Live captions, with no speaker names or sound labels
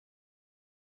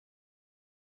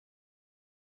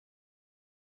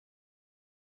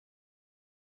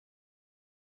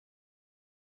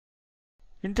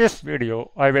In this video,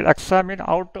 I will examine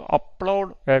how to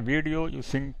upload a video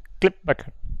using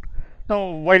ClipBucket.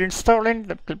 Now, while installing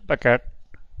the ClipBucket,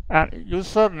 an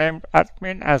user named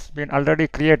admin has been already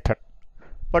created.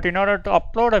 But in order to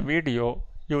upload a video,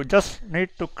 you just need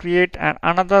to create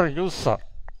another user,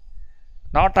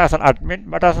 not as an admin,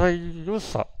 but as a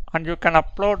user. And you can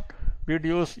upload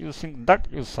videos using that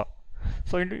user.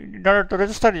 So in order to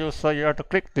register user, you have to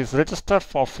click this register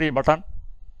for free button.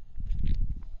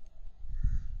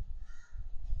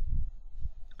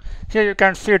 Here you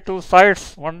can see two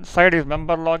sides. One side is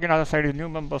member login, other side is new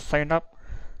member sign up.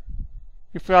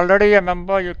 If you are already a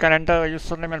member, you can enter a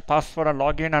username and password and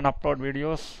log in and upload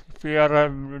videos. If you are a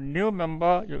new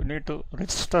member, you need to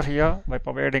register here by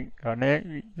providing your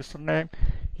name, username,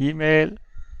 email,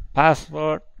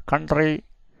 password, country,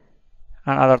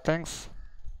 and other things.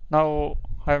 Now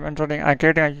I'm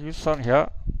creating a user here.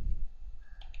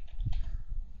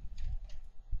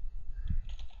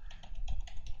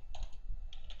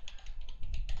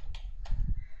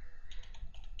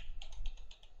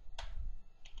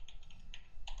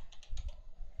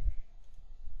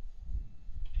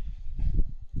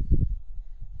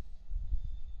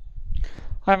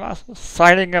 I'm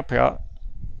signing up here.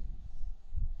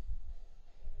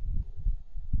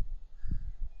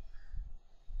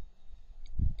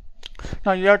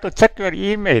 Now you have to check your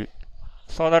email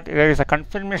so that there is a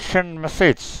confirmation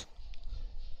message,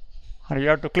 and you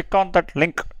have to click on that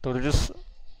link to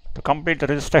complete the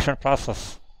registration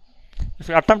process. If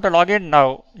you attempt to log in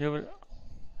now, you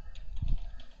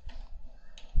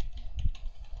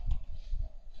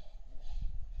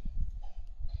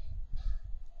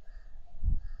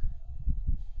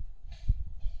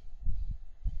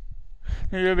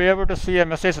will be able to see a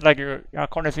message like your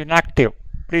account is inactive.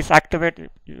 Please activate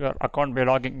your account by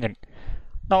logging in.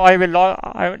 Now I will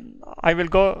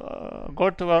go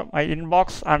to my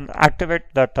inbox and activate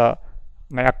that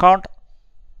my account.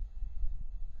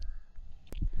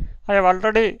 I have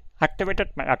already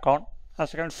activated my account.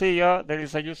 As you can see here, there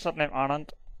is a username Anand.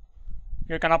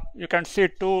 You can see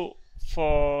two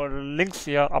for links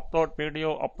here: upload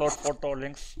video, upload photo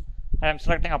links. I am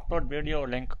selecting upload video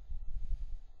link.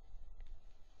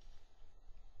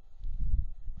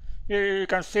 You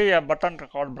can see a button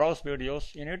called browse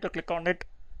videos. You need to click on it,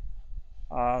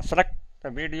 select the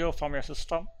video from your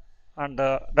system, and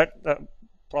let the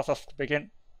process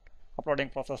begin. Uploading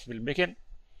process will begin.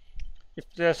 If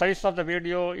the size of the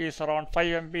video is around 5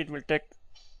 MB, it will take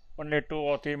only 2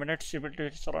 or 3 minutes. If it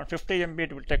is around 50 MB,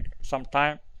 it will take some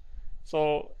time.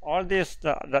 So all this,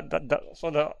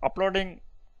 so the uploading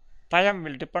time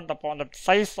will depend upon the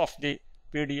size of the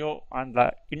video and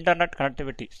the internet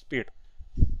connectivity speed.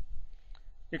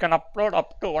 You can upload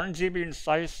up to 1 GB in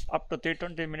size, up to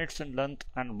 320 minutes in length,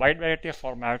 and wide variety of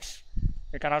formats.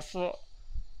 You can also,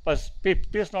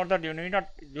 please note that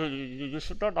you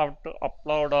should not have to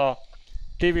upload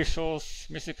TV shows,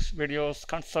 music videos,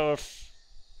 concerts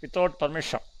without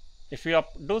permission. If you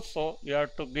do so, you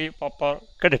have to give proper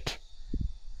credit.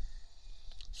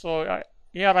 So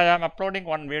here I am uploading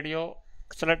one video.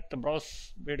 Select the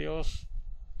browse videos.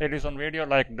 There is one video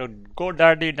like the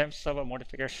GoDaddy name server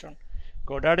modification.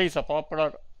 GoDaddy is a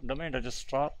popular domain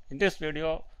registrar. In this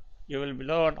video, you will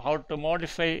learn how to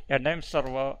modify a name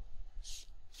server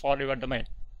for your domain.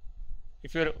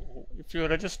 If you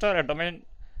register a domain,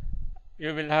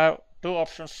 you will have two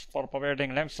options for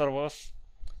providing name servers.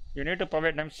 You need to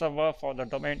provide name server for the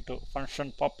domain to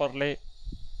function properly.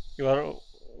 Your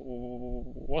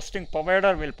hosting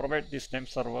provider will provide these name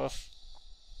servers.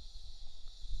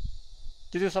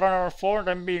 This is around 4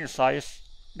 MB in size.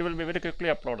 It will be very quickly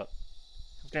uploaded.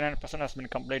 59% has been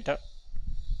completed.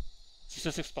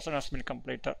 66% has been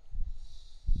completed.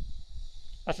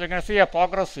 As you can see a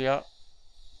progress here,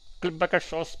 ClipBucket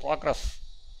shows progress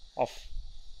of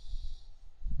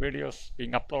videos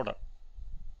being uploaded.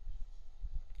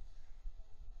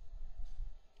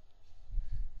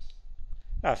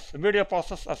 Yes, the video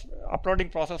process, uploading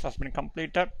process has been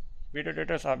completed. Video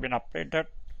details have been updated.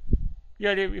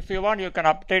 Here, if you want, you can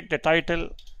update the title.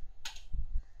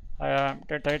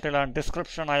 The title and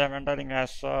description I am entering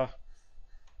as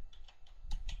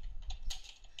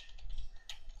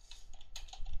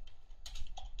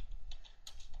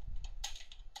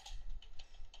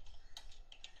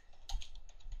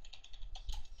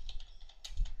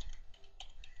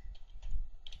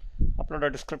upload a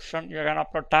description. You can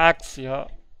upload tags here.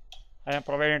 I am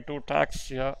providing 2 tags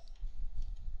here.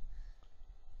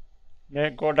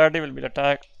 GoDaddy will be the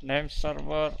tag, name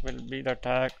server will be the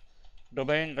tag,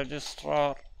 domain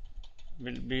registrar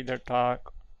will be the tag.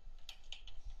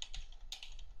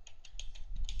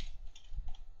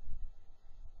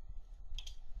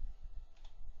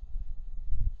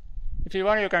 If you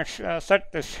want, you can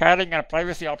set the sharing and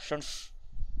privacy options.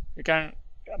 You can,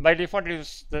 by default,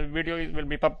 the video will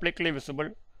be publicly visible.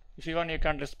 If you want, you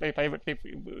can display privately.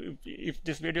 If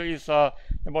this video is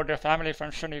about a family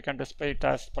function, you can display it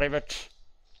as private.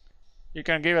 You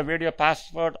can give a video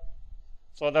password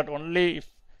so that only if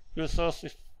users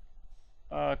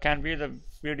can view the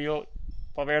video,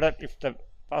 provided if the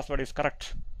password is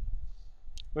correct.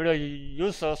 Video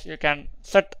users, you can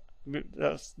set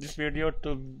this video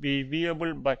to be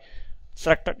viewable by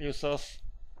selected users.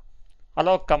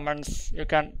 Allow comments, you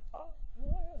can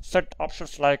set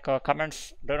options like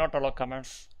comments, do not allow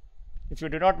comments. If you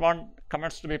do not want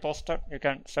comments to be posted, you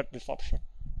can set this option.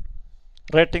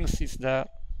 Ratings is there,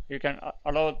 you can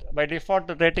allow, by default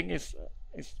the rating is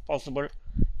possible.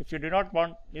 If you do not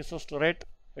want users to rate,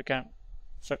 you can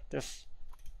set this.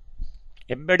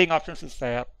 Embedding options is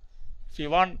there. If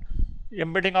you want,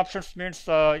 embedding options means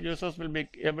users will be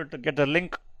able to get the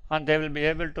link and they will be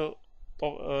able to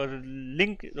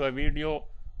link the video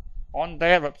on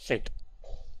their website.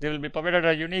 They will be provided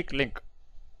a unique link.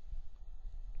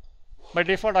 By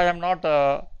default, I am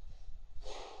not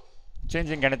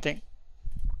changing anything.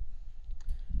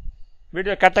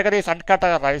 Video category is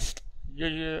uncategorized.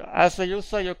 As a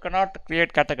user, you cannot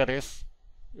create categories.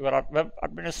 Your web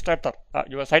administrator,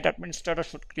 your site administrator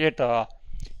should create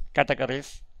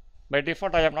categories. By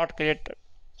default, I have not created.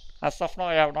 As of now,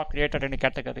 I have not created any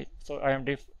category. So I am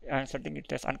setting it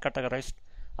as uncategorized.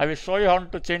 I will show you how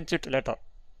to change it later.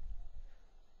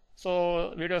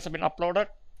 So videos have been uploaded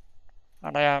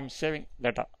and I am saving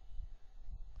data.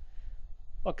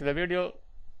 Okay, the video.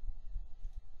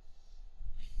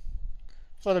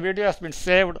 So the video has been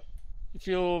saved. If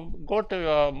you go to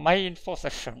your My Info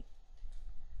section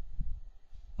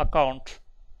account,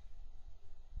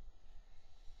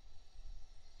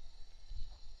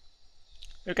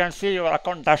 you can see your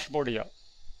account dashboard here.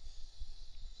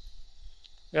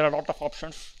 There are a lot of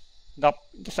options.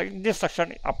 In this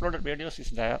section, uploaded videos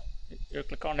is there. You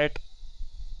click on it.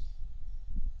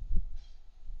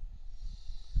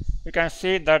 You can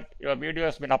see that your video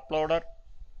has been uploaded.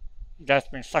 It has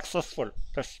been successful.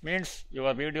 This means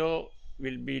your video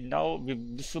will be now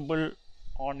visible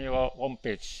on your home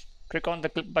page. Click on the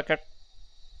ClipBucket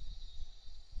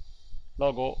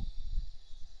logo.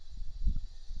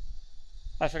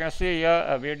 As you can see here,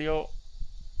 a video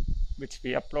which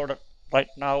we uploaded right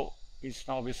now is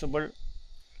now visible.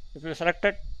 If you select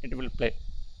it, it will play.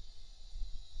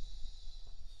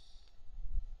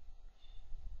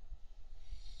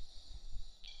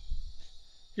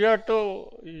 Here too,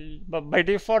 by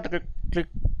default,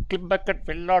 ClipBucket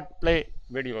will not play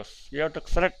videos. You have to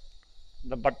select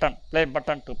the button, play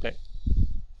button to play.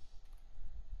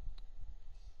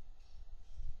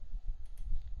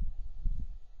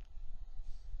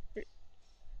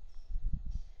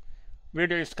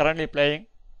 Video is currently playing.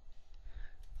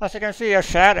 As you can see, a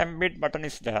share embed button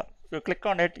is there. If you click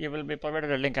on it, you will be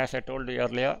provided a link as I told you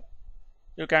earlier.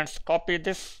 You can copy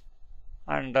this,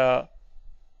 and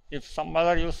if some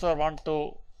other user want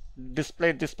to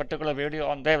display this particular video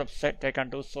on their website, they can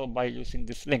do so by using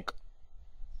this link.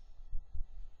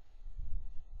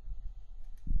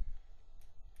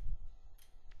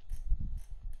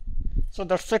 So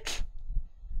that's it.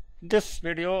 In this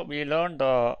video, we learned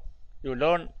you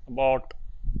learn about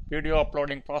video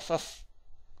uploading process.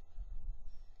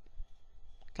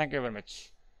 Thank you very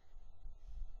much.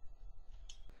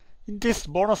 In this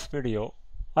bonus video,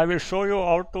 I will show you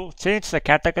how to change the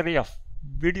category of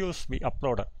videos we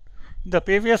uploaded. In the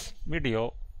previous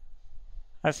video,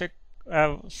 as you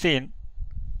have seen,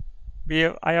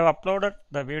 I have uploaded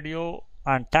the video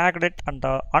and tagged it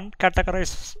under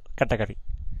uncategorized category.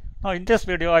 Now in this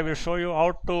video, I will show you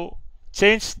how to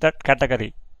change that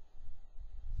category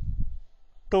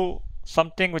to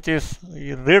something which is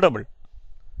readable.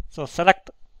 So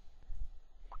select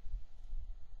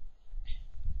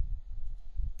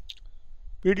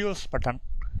videos button,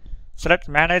 select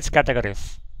manage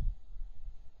categories.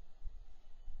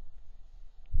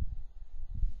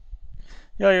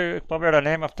 Here you provide a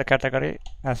name of the category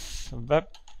as web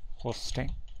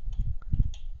hosting,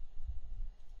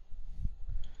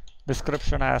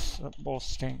 description as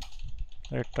hosting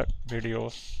related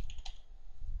videos,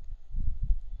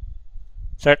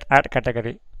 set add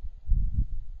category.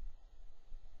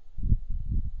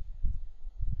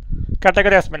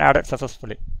 Category has been added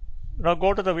successfully. Now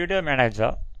go to the video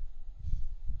manager.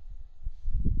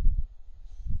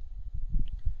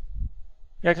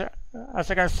 As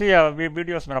you can see, a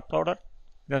video has been uploaded.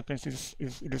 That means it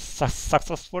is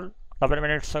successful 11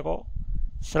 minutes ago.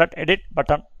 Select edit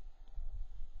button.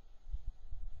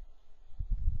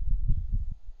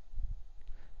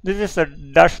 This is the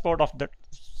dashboard of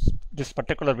this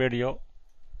particular video.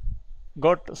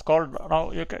 Go to scroll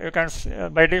now. You can see,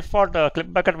 by default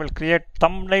ClipBucket will create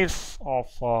thumbnails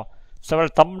of several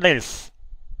thumbnails.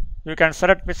 You can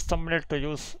select which thumbnail to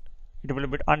use. It will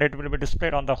be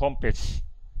displayed on the home page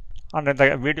and in the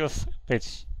videos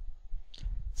page.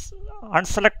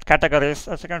 Unselect categories.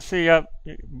 As you can see here,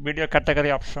 video category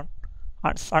option.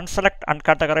 Unselect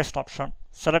uncategorized option.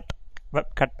 Select web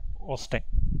hosting.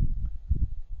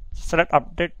 Select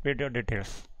update video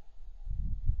details.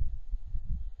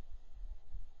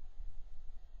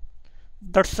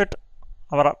 That's it.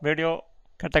 Our video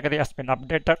category has been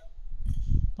updated.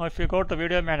 Now if you go to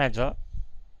video manager,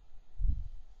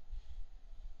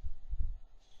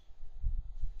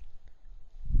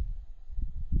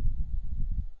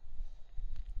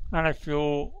 and if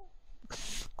you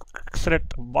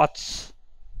select watch,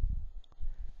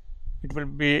 it will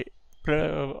be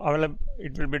available.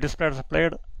 It will be displayed as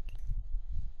played.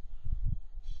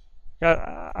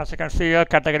 Yeah, as you can see here,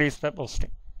 category is web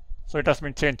hosting. So it has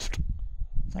been changed.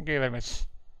 Thank you very much.